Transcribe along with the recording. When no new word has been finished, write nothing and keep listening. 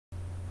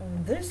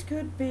This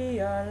could be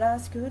our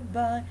last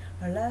goodbye,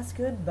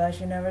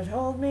 she never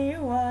told me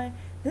why.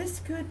 This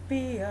could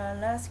be our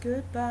last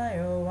goodbye,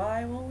 oh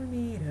why won't we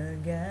meet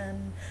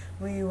again?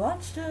 We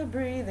watched her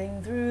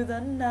breathing through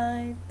the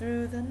night,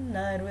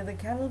 with a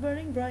candle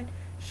burning bright.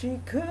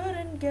 She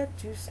couldn't get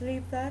to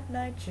sleep that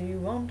night, she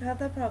won't have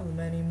that problem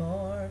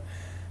anymore.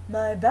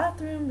 My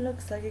bathroom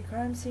looks like a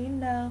crime scene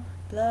now,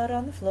 blood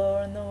on the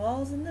floor and the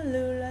walls in the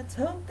loo. Let's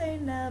hope they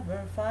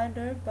never find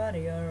her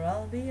body, or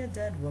I'll be a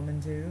dead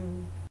woman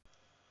too.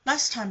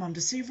 Last time on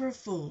Deceiver of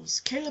Fools,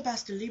 Caleb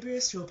asked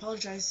Illybrius to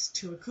apologize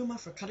to Akuma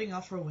for cutting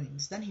off her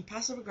wings. Then he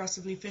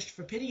passive-aggressively fished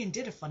for pity and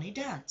did a funny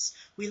dance.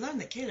 We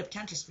learned that Caleb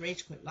can't just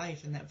rage quit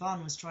life, and that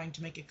Vaughn was trying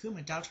to make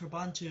Akuma doubt her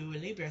bond to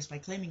Illybrius by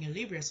claiming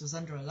Illybrius was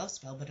under a love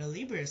spell, but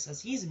Illybrius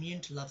says he's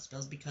immune to love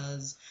spells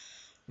because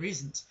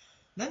reasons.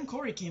 Then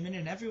Corri came in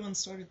and everyone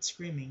started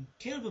screaming.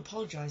 Caleb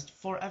apologized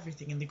for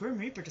everything, and the Grim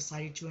Reaper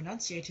decided to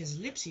enunciate his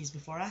ellipses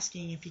before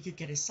asking if he could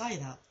get his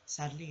scythe out.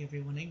 Sadly,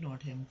 everyone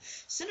ignored him.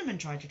 Cinnamon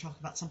tried to talk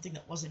about something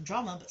that wasn't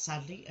drama, but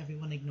sadly,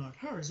 everyone ignored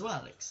her as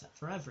well, except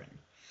for Everin.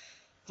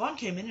 Vaughn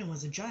came in and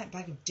was a giant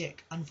bag of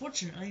dick.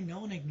 Unfortunately, no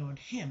one ignored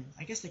him.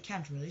 I guess they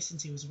can't really,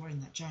 since he was wearing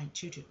that giant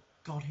tutu.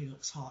 God, he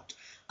looks hot.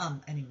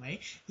 Anyway,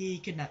 he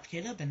kidnapped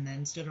Caleb and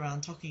then stood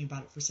around talking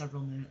about it for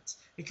several minutes.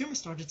 Akuma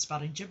started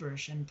spouting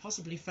gibberish and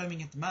possibly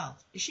foaming at the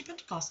mouth. Is she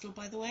Pentecostal,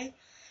 by the way?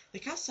 The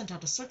cast sent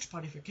out a search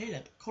party for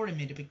Caleb. Corri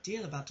made a big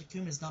deal about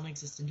Akuma's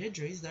non-existent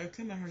injuries, though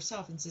Akuma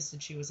herself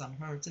insisted she was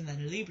unhurt, and then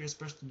Illybrius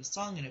burst into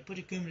song and it put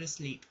Akuma to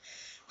sleep.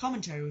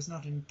 Commentary was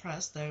not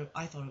impressed, though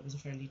I thought it was a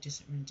fairly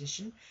decent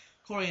rendition.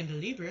 Corri and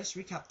Illybrius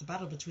recapped the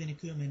battle between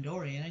Akuma and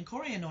Orion, and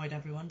Corri annoyed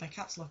everyone by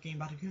caps-locking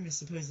about Akuma's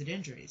supposed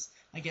injuries.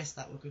 I guess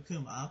that woke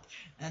Akuma up,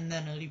 and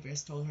then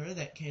Illybrius told her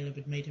that Caleb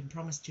had made him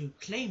promise to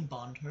claim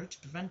bond her to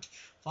prevent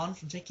Vaughn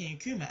from taking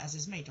Akuma as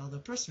his mate, although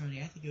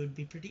personally I think it would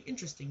be pretty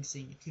interesting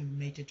seeing Akuma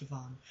mated to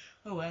Vaughn.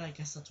 Oh well, I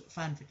guess that's what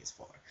fanfic is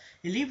for.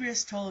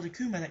 Illybrius told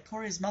Akuma that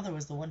Corri's mother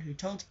was the one who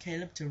told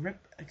Caleb to rip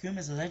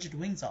Akuma's alleged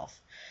wings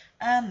off.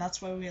 And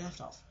that's where we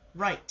left off.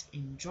 Right,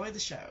 enjoy the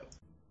show.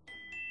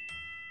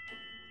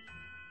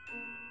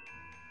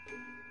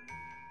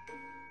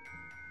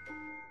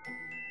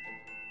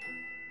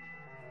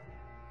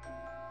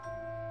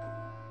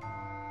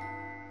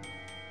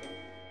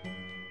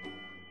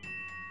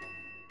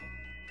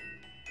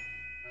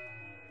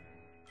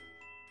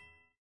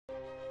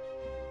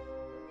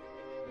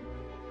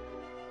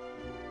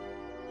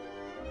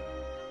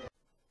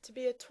 To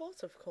be a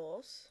twat, of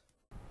course.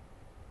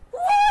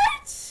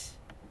 What?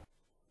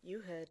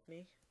 You heard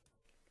me.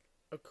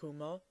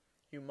 Akuma,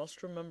 you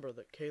must remember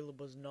that Caleb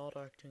was not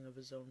acting of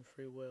his own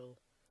free will.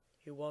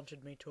 He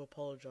wanted me to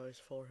apologize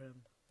for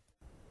him.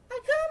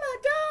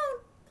 Akuma,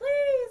 don't!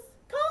 Please!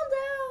 Calm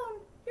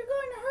down! You're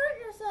going to hurt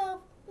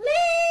yourself!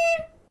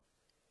 Leave!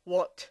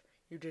 What?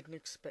 You didn't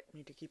expect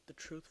me to keep the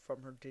truth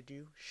from her, did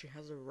you? She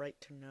has a right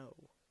to know.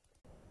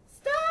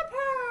 Stop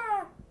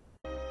her!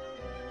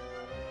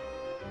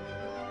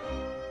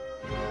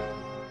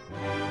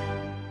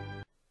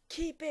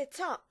 Keep it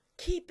up!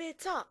 Keep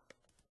it up!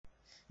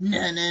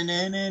 Na na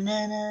na na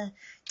na na.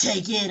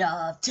 Take it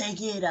off,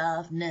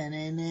 na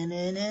na na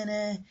na na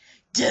na.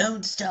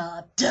 Don't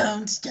stop,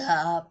 don't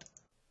stop.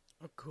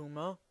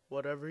 Akuma,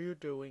 whatever you're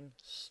doing,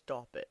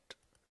 stop it.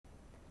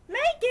 Make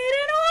it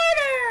in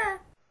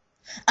order!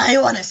 I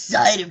want a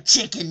side of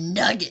chicken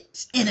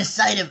nuggets and a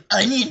side of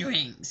onion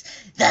rings.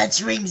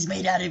 That's rings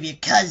made out of your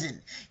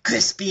cousin,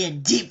 crispy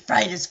and deep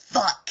fried as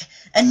fuck.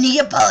 A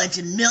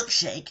Neapolitan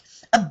milkshake,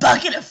 a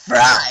bucket of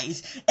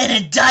fries, and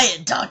a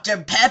Diet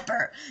Dr.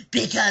 Pepper,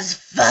 because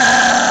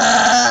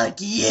fuck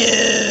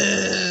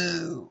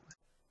you!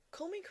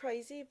 Call me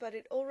crazy, but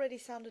it already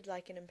sounded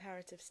like an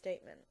imperative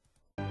statement.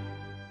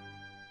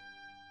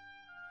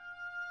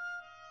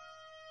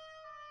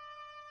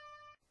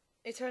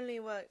 It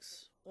only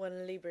works when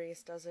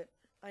Illybrius does it.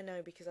 I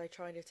know because I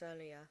tried it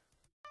earlier.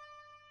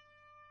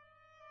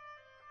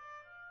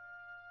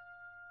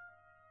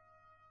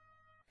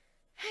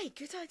 Hey,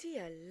 good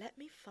idea. Let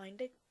me find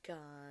a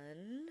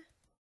gun.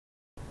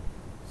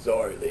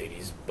 Sorry,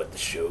 ladies, but the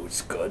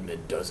show's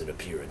gunman doesn't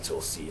appear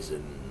until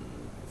season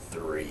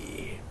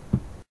 3.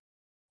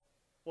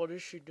 What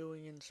is she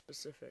doing in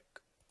specific?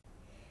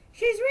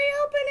 She's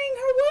reopening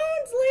her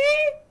wounds,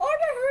 Lee!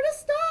 Order her to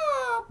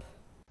stop!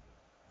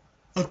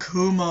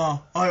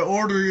 Akuma, I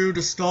order you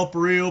to stop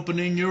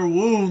reopening your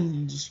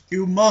wounds.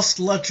 You must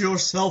let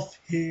yourself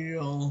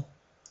heal.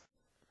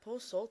 Pour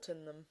salt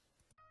in them.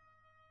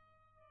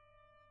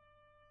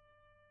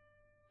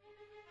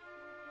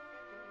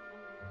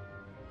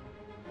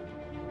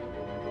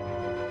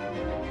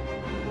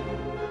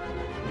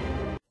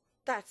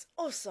 That's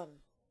awesome!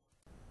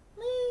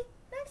 Lee,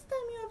 next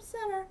time you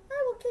upset her,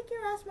 I will kick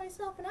your ass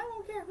myself and I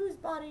won't care whose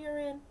body you're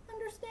in.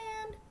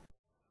 Understand?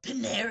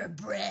 Panera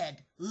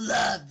Bread,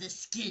 love the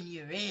skin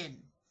you're in.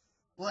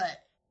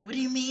 What? What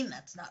do you mean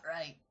that's not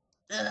right?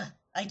 Ugh,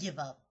 I give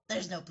up.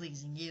 There's no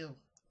pleasing you.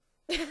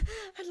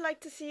 I'd like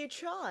to see you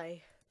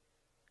try.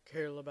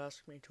 Caleb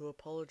asked me to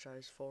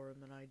apologize for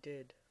him, and I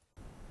did.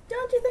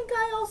 Don't you think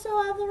I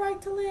also have the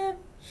right to live?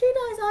 She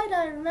dies, I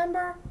die,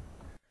 remember?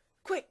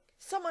 Quick!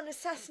 Someone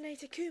assassinate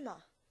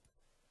Akuma!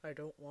 I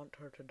don't want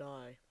her to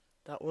die.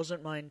 That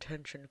wasn't my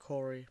intention,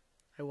 Corri.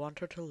 I want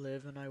her to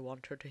live and I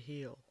want her to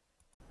heal.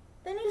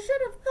 Then you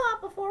should have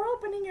thought before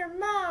opening your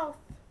mouth.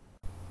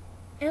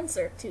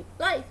 Answer to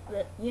life,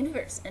 the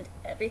universe, and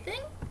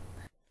everything?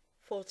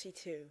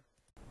 42.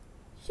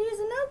 She is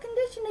in no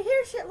condition to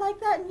hear shit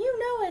like that, and you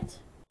know it.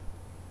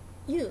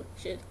 You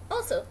should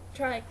also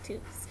try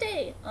to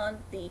stay on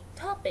the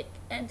topic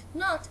and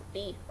not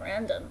be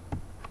random.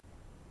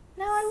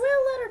 Now I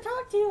will let her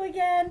talk to you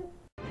again.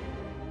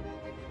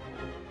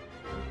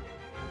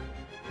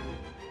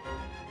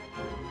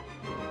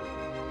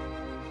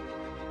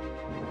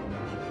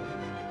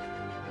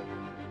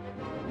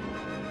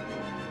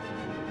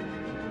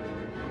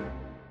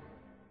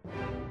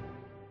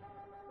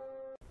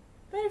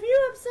 But if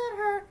you upset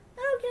her,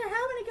 I don't care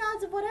how many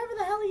gods of whatever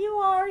the hell you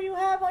are you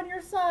have on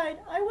your side,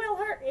 I will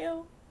hurt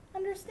you.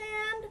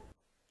 Understand?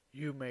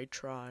 You may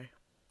try.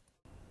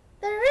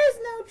 There is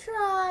no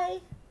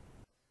try.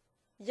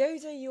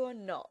 Yoda, you are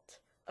not.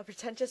 A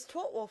pretentious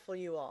twat waffle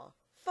you are.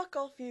 Fuck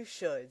off, you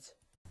should.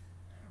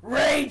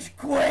 Rage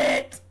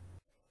quit!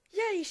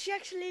 Yay, she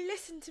actually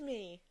listened to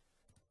me.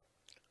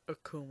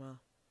 Akuma,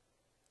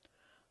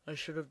 I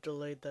should have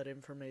delayed that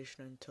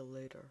information until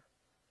later.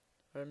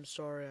 I'm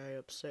sorry I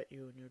upset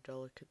you in your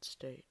delicate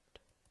state.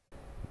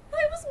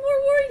 I was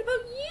more worried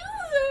about you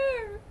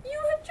there! You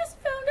have just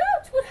found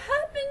out what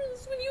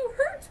happens when you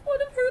hurt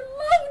one of her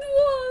loved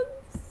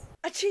ones!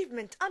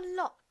 Achievement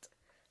unlocked!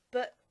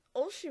 But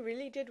all she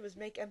really did was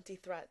make empty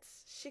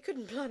threats. She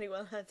couldn't bloody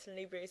well hurt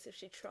Illybrius if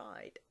she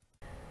tried.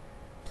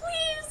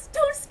 Please,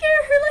 don't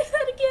scare her like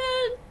that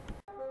again!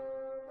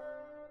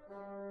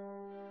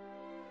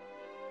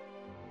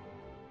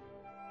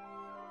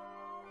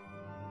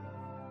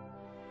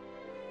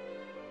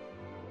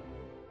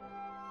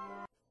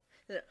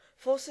 No,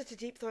 force her to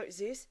deep throat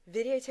Zeus,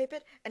 videotape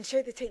it, and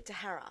show the tape to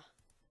Hera.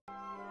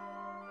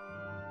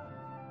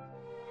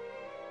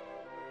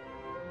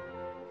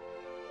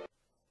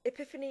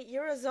 Epiphany,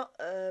 you're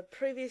a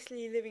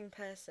previously living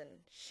person.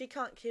 She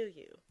can't kill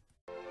you.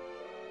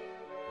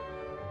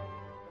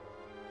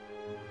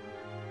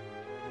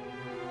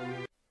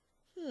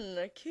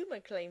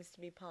 Akuma claims to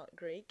be part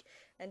Greek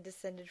and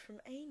descended from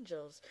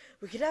angels.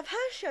 We could have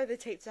her show the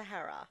tape to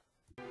Hera.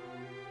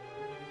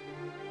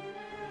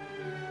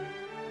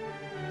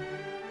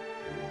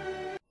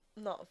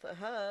 Not for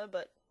her,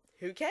 but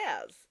who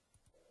cares?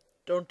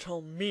 Don't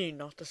tell me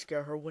not to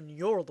scare her when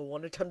you're the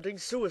one attempting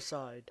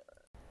suicide.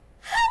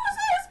 How was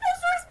I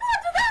supposed to respond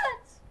to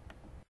that?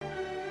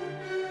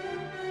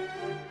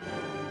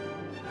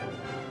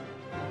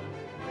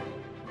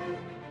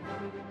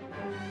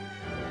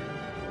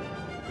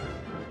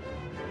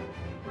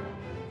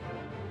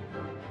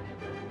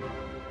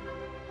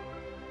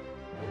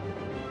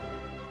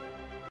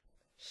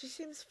 She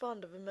seems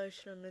fond of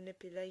emotional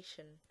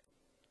manipulation.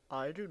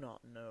 I do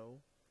not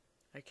know.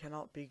 I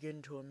cannot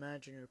begin to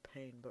imagine your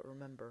pain, but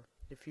remember,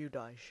 if you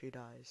die, she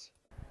dies.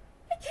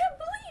 I can't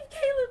believe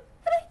Caleb,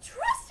 that I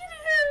trusted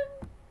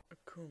him!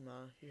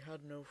 Akuma, he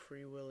had no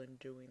free will in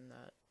doing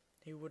that.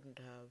 He wouldn't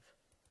have.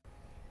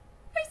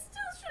 I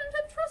still shouldn't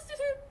have trusted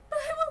him, but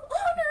I will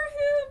honor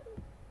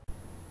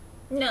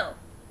him! No.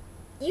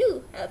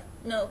 You have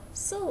no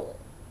soul.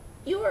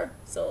 Your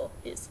soul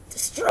is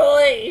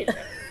destroyed!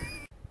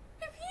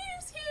 If he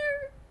is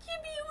here,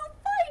 Kibi will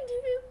find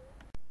him!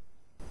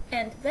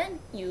 And then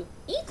you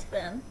eat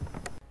them.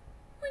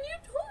 When you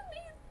told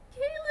me,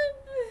 Caleb...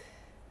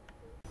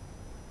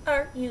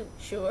 Are you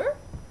sure?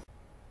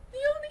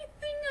 The only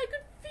thing I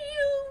could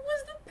feel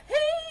was the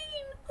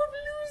pain of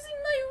losing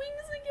my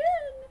wings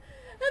again,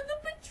 and the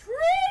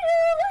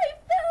betrayal I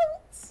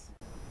felt.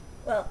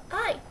 Well,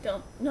 I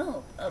don't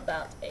know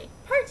about a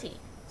party,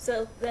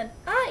 so then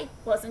I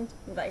wasn't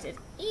invited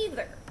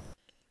either.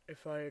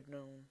 If I had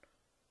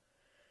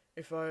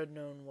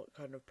known what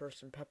kind of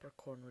person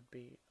Peppercorn would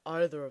be,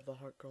 either of the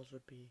Heart Girls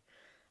would be,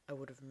 I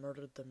would have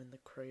murdered them in the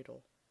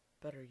cradle.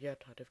 Better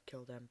yet, I'd have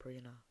killed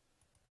Ambrina.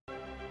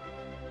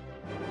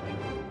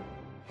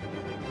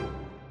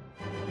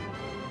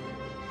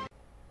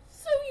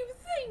 So you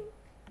think?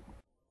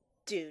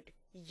 Dude,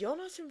 you're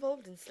not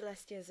involved in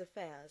Celestia's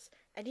affairs,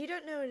 and you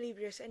don't know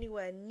Illybrius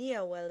anywhere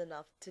near well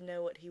enough to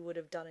know what he would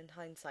have done in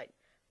hindsight.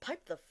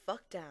 Pipe the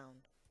fuck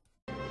down.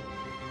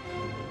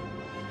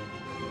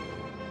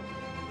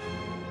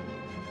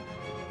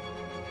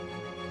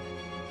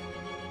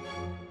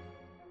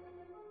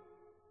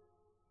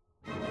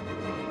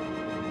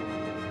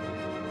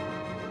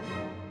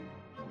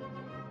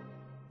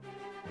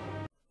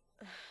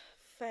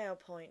 Fair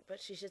point,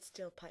 but she should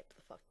still pipe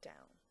the fuck down.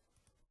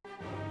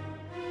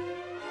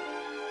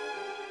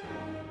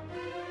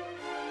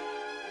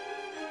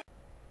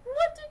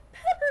 What did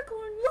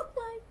Peppercorn look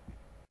like?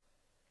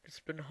 It's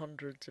been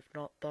hundreds, if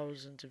not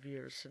thousands of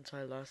years since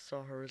I last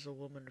saw her as a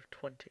woman of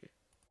 20.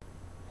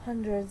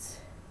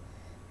 Hundreds.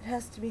 It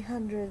has to be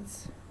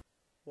hundreds.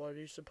 Why do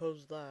you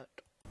suppose that?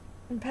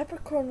 And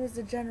Peppercorn was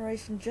the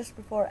generation just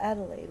before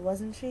Adelaide,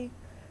 wasn't she?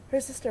 Her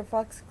sister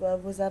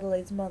Foxglove was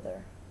Adelaide's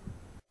mother.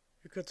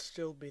 It could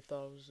still be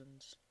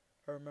thousands.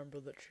 I remember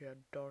that she had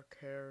dark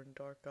hair and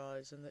dark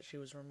eyes, and that she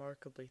was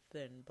remarkably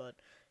thin,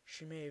 but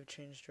she may have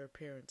changed her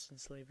appearance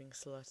since leaving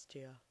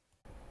Celestia.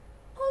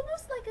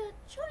 Almost like a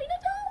China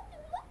doll in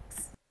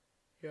looks.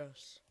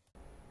 Yes.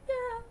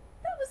 Yeah,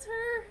 that was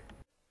her.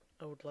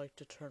 I would like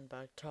to turn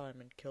back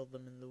time and kill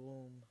them in the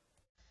womb.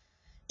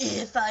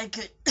 If I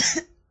could...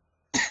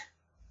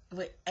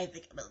 Wait, I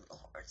think I'm a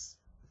little hoarse.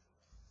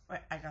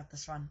 Wait, I got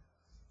this one.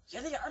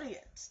 You're the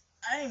audience.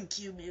 I'm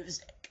cue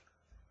music.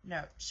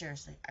 No,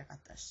 seriously, I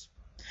got this.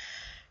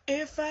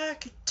 If I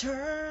could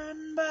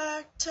turn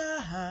back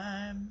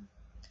time,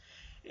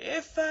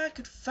 if I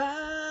could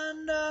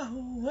find a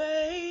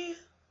way,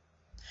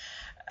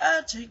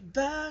 I'd take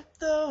back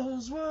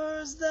those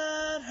words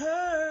that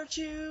hurt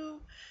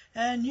you,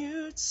 and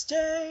you'd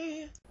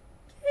stay.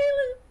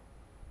 Caleb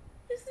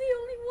is the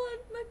only one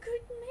that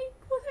could make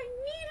what I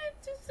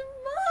needed to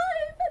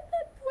survive at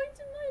that point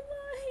in my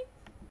life.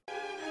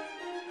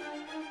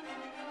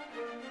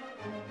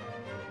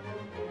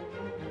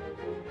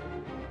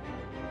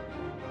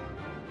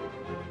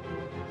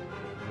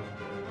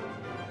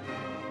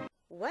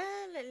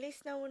 Well, at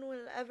least no one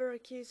will ever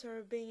accuse her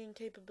of being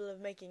incapable of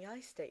making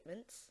I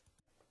statements.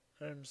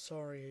 I'm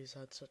sorry he's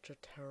had such a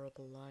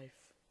terrible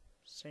life.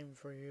 Same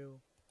for you.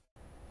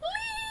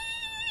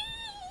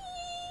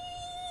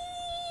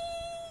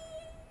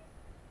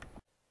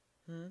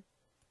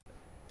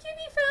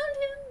 Kitty found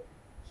him.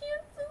 He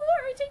and Fleur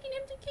are taking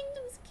him to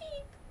Kingdom's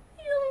Keep.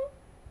 He'll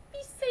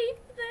be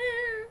safe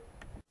there.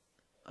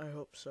 I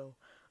hope so.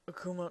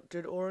 Akuma,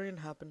 did Orion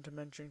happen to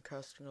mention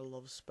casting a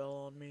love spell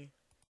on me?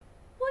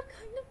 What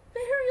kind of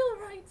burial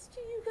rites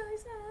do you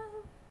guys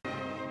have?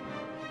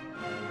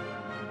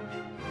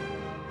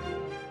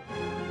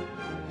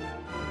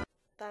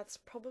 That's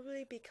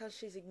probably because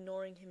she's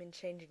ignoring him and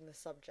changing the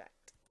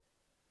subject.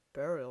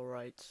 Burial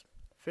rites?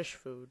 Fish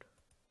food.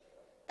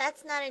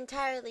 That's not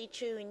entirely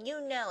true, and you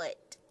know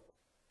it.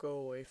 Go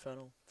away,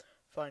 Fennel.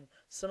 Fine.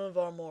 Some of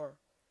our more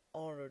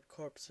honored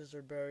corpses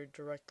are buried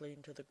directly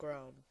into the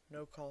ground.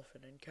 No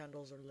coffin, and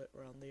candles are lit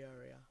around the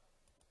area.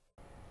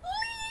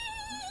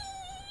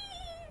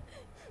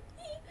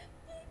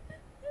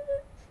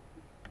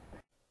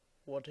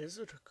 What is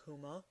it,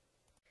 Akuma?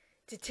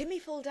 Did Timmy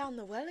fall down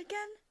the well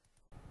again?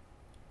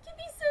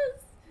 Kitty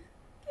says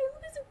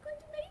Caleb isn't going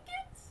to make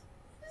it.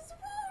 His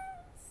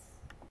words.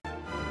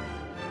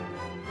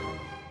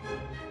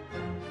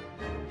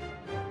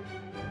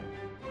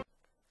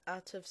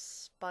 Out of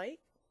spite?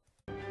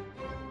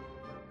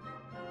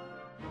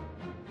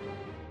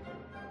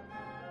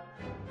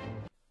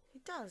 He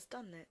does,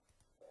 doesn't it?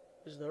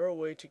 Is there a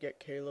way to get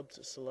Caleb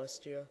to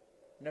Celestia?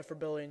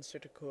 Neferbelli and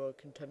Sitakua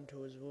can tend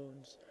to his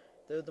wounds.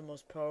 They're the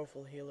most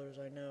powerful healers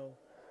I know.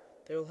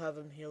 They will have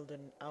him healed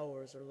in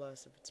hours or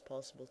less if it's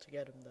possible to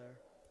get him there.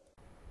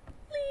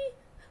 Lee,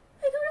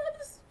 I don't have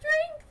the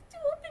strength to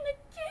open a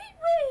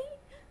gateway.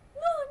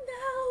 Not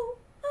now.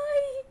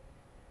 I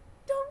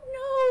don't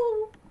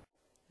know.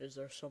 Is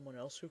there someone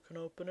else who can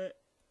open it?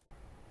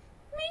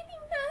 Maybe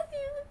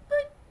Matthew,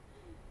 but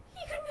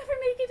he could never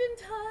make it in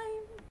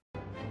time.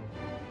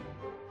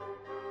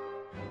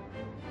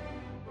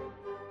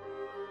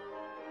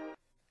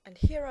 And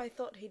here I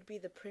thought he'd be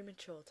the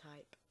premature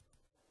type.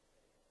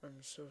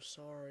 I'm so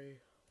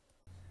sorry.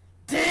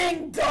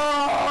 Ding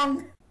dong!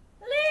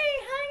 Lee,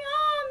 hang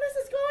on. This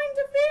is going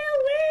to feel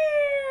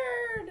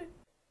weird.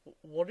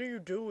 What are you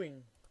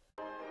doing?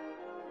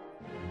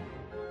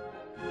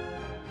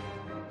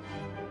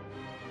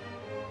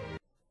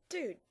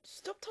 Dude,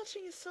 stop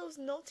touching his soul's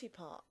naughty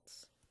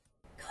parts.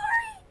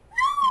 Corri,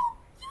 no!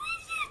 You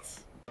idiot!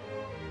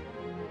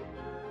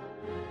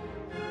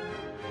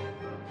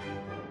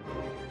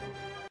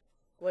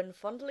 When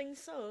fondling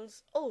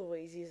souls,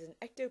 always use an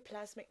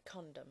ectoplasmic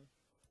condom.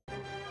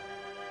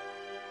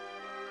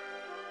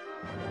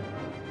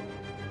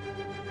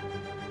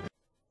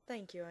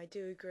 Thank you, I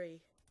do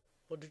agree.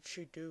 What did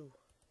she do?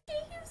 She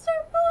used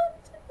our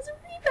bond as a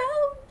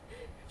rebound.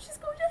 She's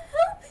going to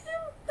help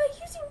him by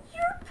using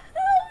your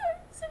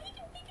power so he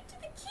can make it to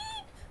the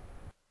keep.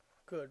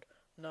 Good.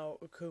 Now,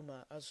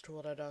 Akuma, as to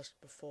what I'd asked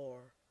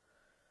before.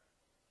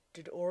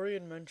 Did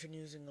Orion mention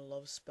using a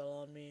love spell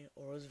on me,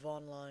 or was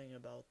Vaughn lying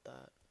about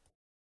that?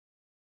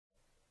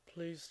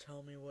 Please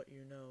tell me what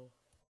you know.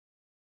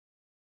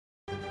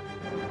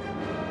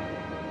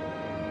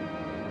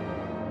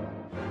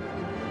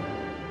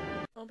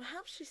 Or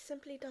perhaps she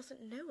simply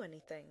doesn't know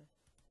anything.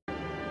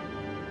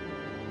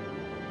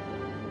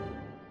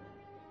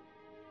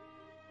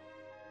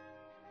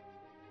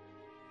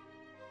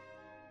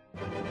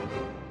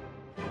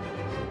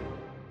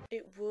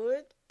 It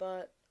would,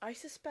 but I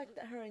suspect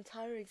that her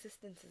entire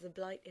existence is a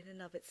blight in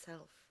and of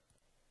itself.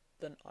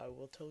 Then I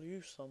will tell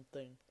you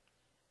something.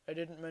 I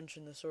didn't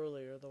mention this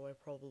earlier, though I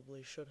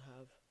probably should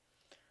have.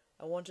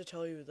 I want to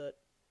tell you that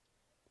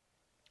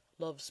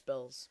love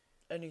spells,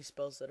 any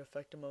spells that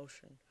affect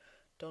emotion,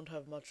 don't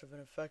have much of an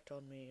effect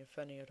on me, if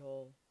any at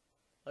all.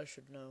 I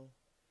should know.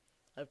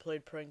 I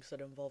played pranks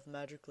that involve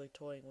magically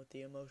toying with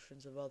the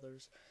emotions of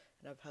others,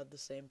 and I've had the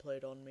same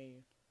played on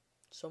me.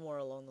 Somewhere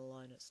along the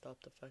line it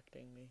stopped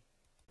affecting me.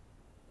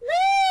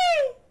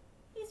 Ray!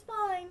 He's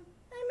fine.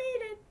 I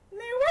made it. And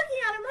they're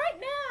working on him right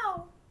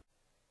now.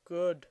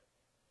 Good.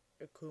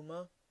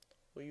 Ikuma,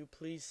 will you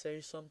please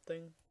say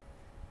something?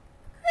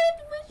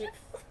 Good wish.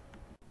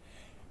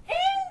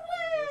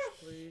 English!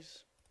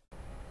 Please.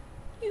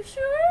 You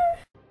sure?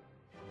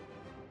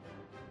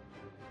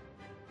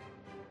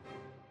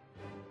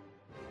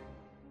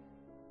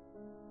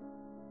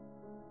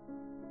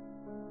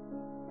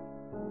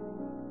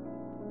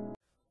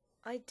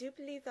 I do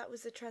believe that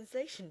was a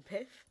translation,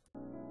 Piff.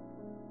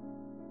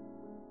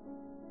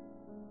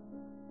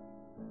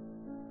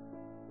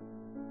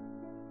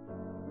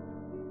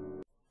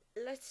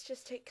 Let's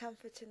just take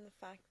comfort in the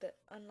fact that,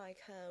 unlike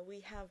her, we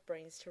have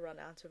brains to run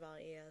out of our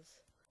ears.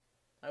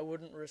 I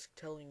wouldn't risk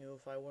telling you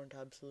if I weren't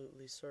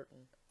absolutely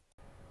certain.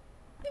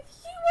 If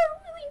you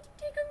are willing to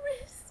take a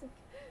risk,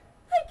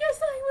 I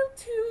guess I will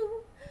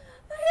too.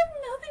 I have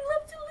nothing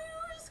left to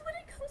lose when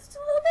it comes to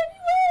love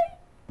anyway.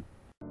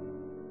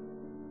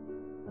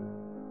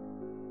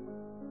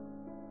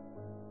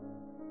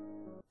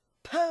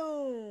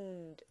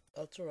 Pwned!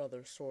 That's a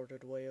rather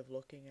sordid way of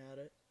looking at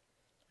it.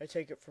 I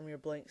take it from your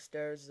blank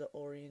stares that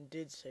Orion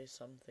did say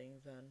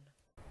something, then.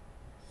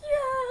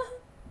 Yeah.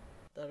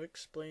 That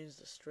explains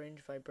the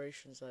strange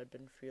vibrations I've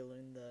been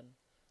feeling, then.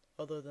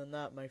 Other than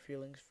that, my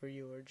feelings for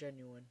you are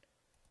genuine.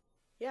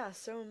 Yeah,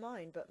 so are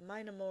mine, but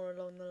mine are more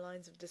along the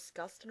lines of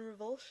disgust and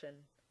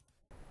revulsion.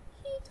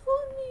 He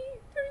told me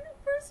during the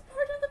first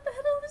part of the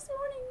battle this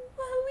morning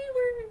while we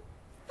were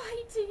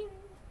fighting.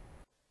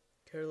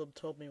 Caleb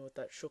told me what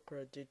that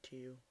Shukra did to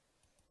you.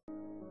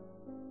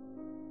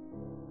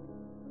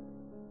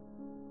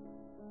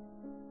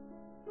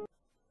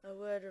 A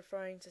word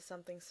referring to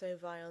something so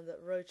vile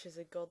that roaches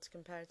are gods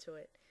compared to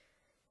it.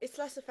 It's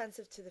less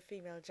offensive to the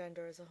female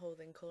gender as a whole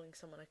than calling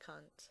someone a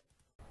cunt.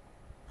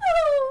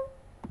 Oh!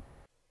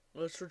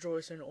 Let's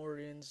rejoice in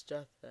Orion's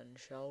death then,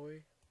 shall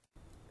we?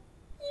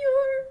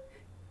 You're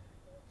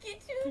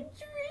getting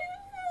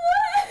driven.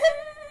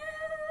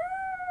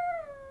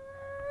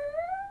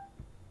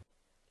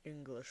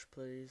 English,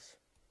 please.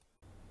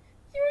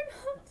 You're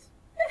not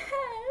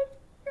bad,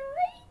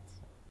 right?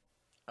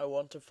 I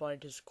want to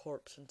find his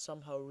corpse and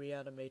somehow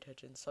reanimate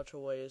it in such a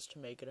way as to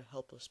make it a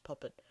helpless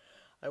puppet.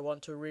 I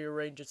want to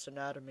rearrange its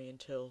anatomy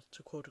until,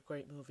 to quote a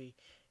great movie,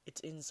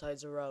 its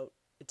insides are out,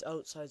 its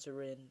outsides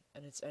are in,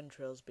 and its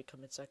entrails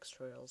become its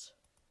extrails.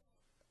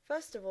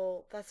 First of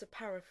all, that's a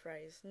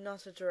paraphrase,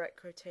 not a direct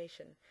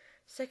quotation.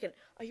 Second,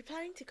 are you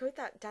planning to quote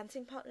that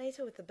dancing part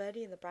later with the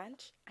birdie in the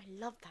branch? I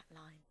love that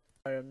line.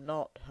 I am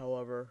not,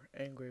 however,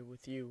 angry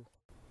with you.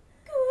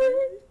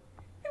 Good.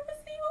 It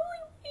was the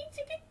only way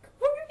to get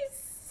Corri's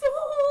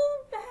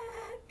soul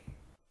back.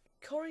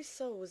 Corri's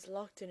soul was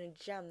locked in a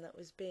gem that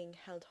was being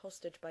held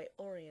hostage by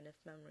Orion, if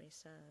memory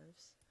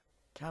serves.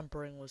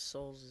 Tampering with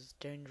souls is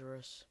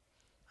dangerous.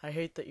 I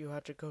hate that you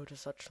had to go to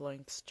such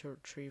lengths to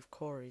retrieve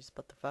Corri's,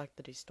 but the fact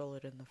that he stole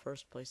it in the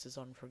first place is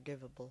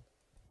unforgivable.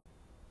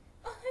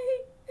 I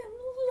am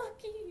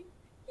lucky.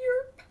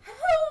 Your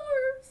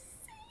power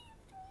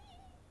saved me.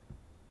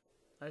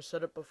 I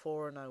said it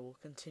before and I will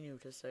continue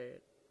to say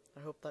it.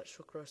 I hope that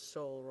Shukra's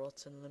soul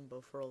rots in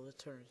limbo for all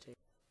eternity.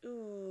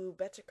 Ooh,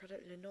 better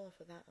credit Lenore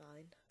for that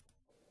line.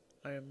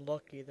 I am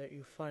lucky that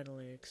you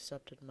finally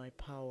accepted my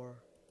power.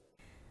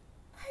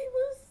 I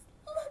was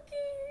lucky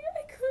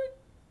I could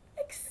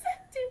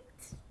accept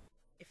it.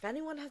 If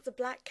anyone has a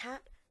black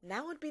cat,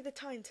 now would be the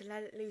time to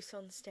let it loose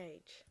on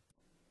stage.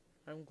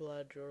 I'm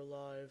glad you're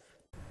alive.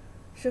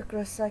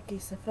 Shukrasaki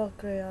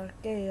sepulchre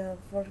archaea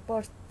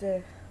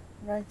vorborte,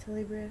 right,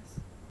 Illybrius?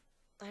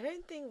 I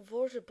don't think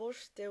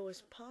Vorjaboshte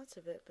was part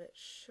of it, but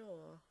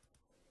sure.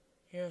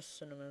 Yes,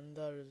 Cinnamon,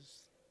 that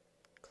is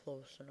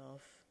close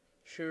enough.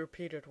 She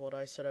repeated what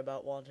I said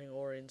about wanting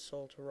Orion's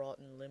soul to rot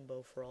in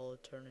limbo for all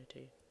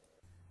eternity.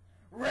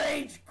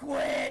 Rage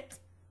quit!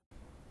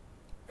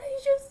 I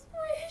just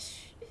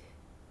wish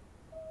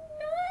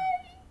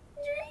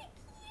Drake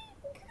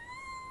could.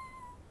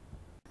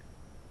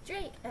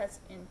 Drake as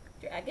in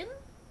dragon?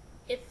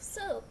 If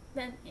so,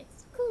 then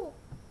it's cool.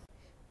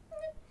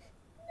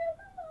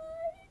 Never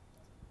mind.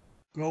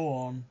 Go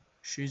on.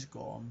 She's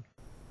gone.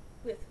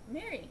 With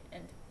Mary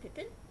and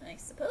Pippin, I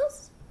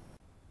suppose?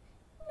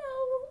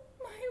 No,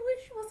 my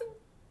wish wasn't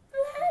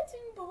that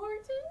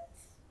important.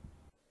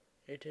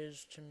 It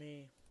is to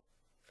me.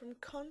 From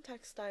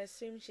context, I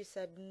assume she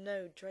said,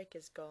 no, Drake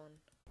is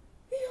gone.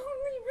 The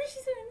only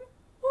reason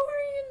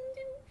Orion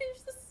didn't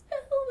finish the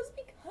spell was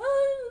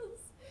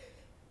because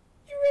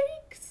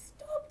Drake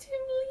stopped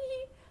him,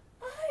 Lee.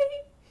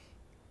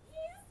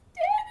 He's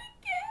dead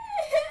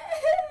again.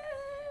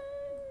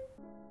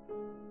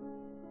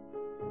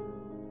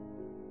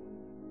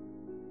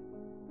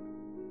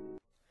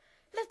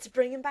 Let's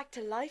bring him back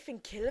to life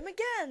and kill him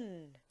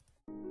again!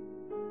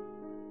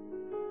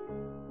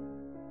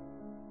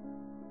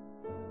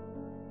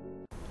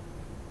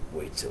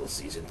 Wait till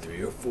season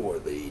 3 or 4,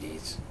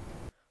 ladies.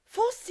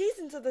 4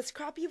 seasons of this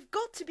crap, you've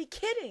got to be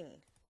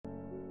kidding!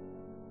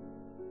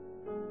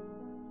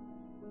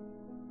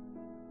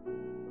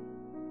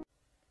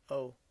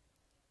 Oh,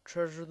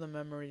 treasure the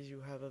memories you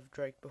have of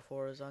Drake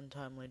before his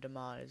untimely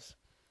demise.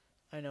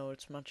 I know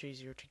it's much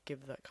easier to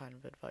give that kind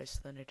of advice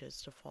than it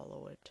is to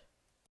follow it.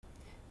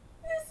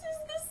 This is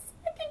the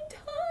second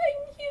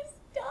time he has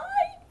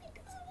died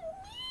because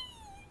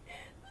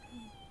of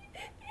me.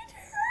 It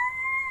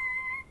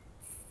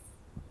hurts.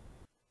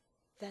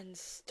 Then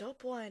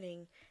stop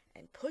whining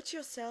and put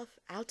yourself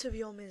out of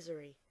your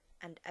misery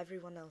and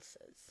everyone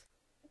else's.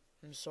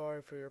 I'm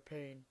sorry for your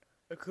pain.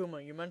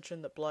 Akuma, you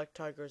mentioned that black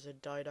tigers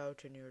had died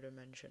out in your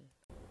dimension.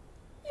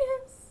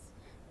 Yes,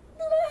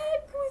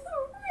 black with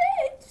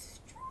red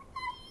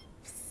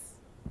stripes.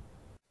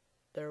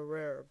 They're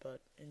rare, but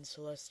in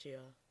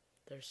Celestia,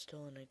 they're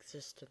still in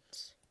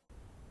existence.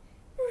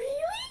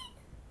 Really?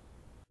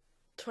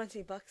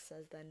 $20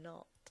 says they're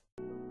not.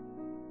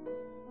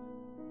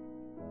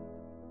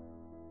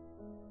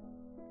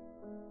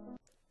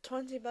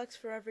 $20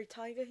 for every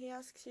tiger he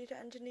asks you to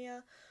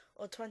engineer,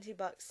 or $20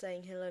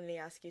 saying he'll only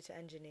ask you to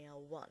engineer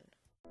one.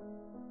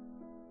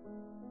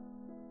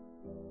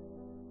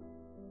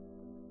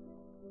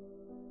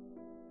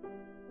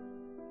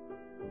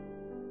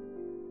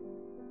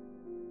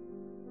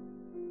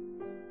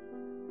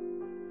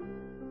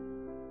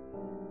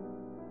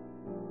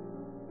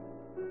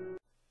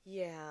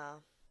 Yeah,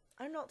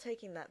 I'm not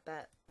taking that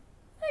bet.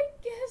 I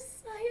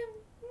guess I am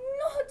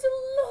not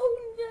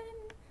alone then.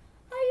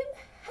 I am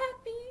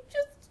happy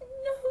just to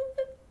know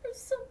that there's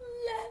some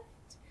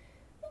left.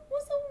 It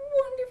was a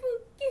wonderful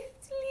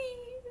gift,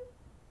 Lee.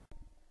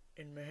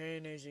 In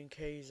Mahane's and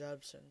Kei's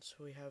absence,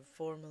 we have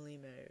 4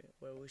 Malime,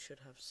 where we should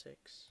have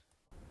 6.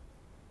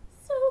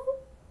 So,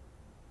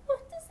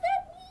 what does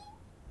that mean?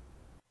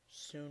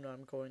 Soon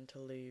I'm going to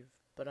leave,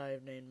 but I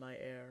have named my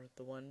heir,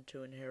 the one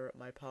to inherit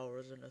my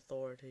powers and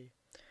authority.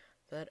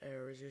 That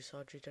heir is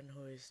Usagi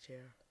Tenhui's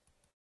dear.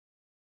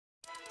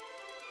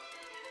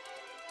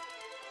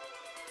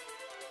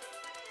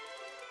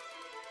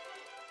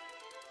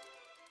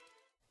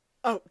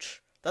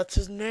 Ouch! That's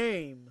his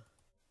name!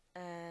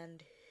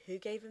 And who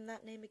gave him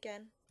that name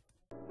again?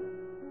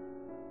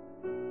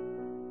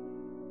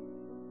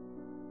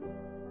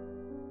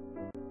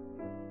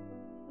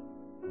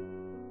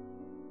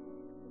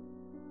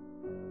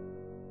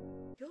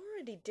 You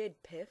already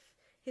did, Piff.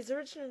 His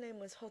original name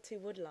was Hottie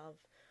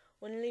Woodlove.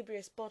 When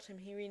Illybrius bought him,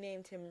 he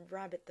renamed him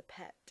Rabbit the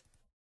Pet.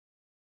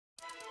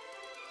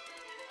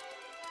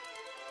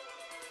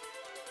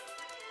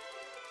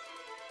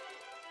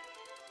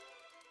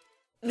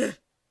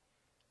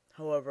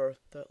 However,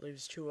 that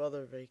leaves 2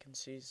 other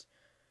vacancies.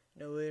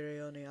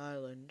 Noirioni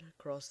Island,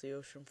 across the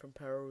ocean from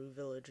Pararu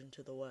Village and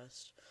to the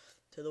west.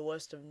 To the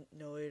west of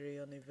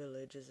Noirioni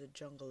Village is a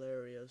jungle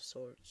area of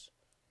sorts.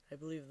 I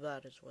believe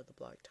that is where the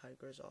black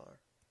tigers are.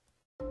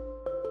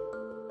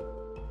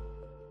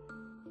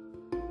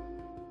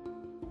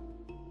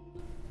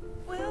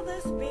 Will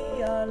this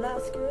be our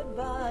last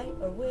goodbye,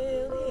 or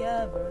will he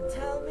ever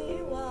tell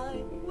me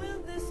why?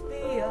 Will this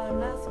be our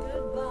last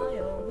goodbye,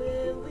 or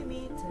will we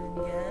meet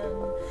again?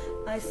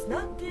 I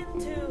snuck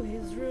into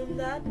his room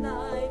that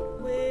night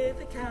with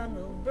a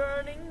candle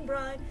burning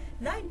bright.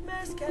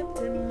 Nightmares kept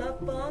him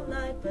up all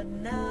night, but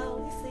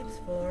now he sleeps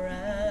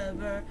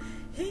forever.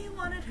 He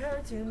wanted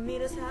her to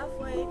meet us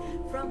halfway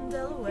from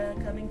Delaware,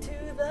 coming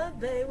to the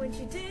bay. When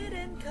she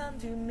didn't come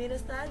to meet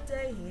us that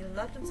day, he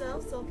locked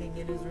himself sulking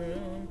in his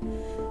room.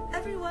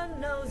 Everyone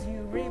knows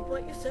you reap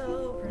what you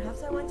sow.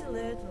 Perhaps I went a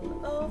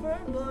little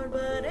overboard,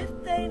 but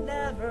if they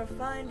never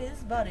find his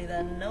body,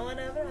 then no one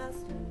ever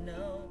has to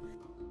know.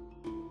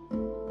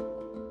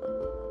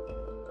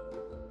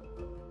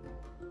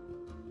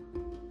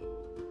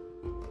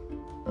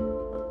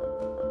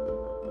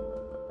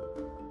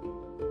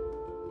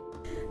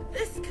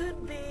 This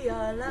could be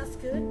our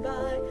last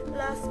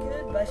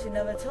goodbye, she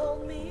never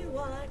told me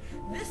why.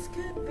 This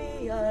could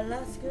be our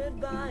last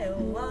goodbye, oh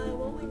why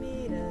won't we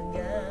meet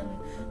again?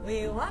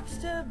 We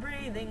watched her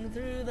breathing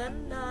through the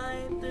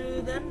night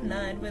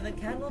with a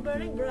candle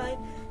burning bright.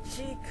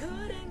 She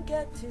couldn't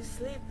get to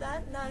sleep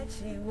that night,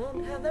 she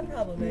won't have that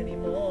problem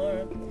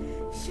anymore.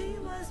 She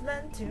was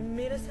meant to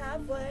meet us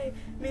halfway,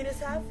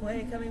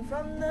 coming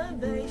from the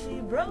bay.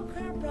 She broke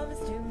her promise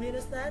to meet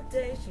us that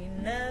day, she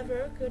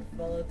never could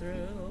follow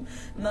through.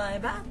 My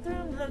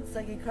bathroom looks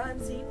like a crime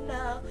scene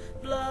now,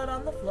 blood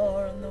on the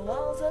floor and the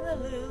walls of the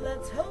loo.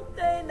 Let's hope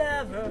they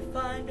never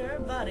find her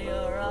body,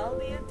 or I'll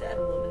be in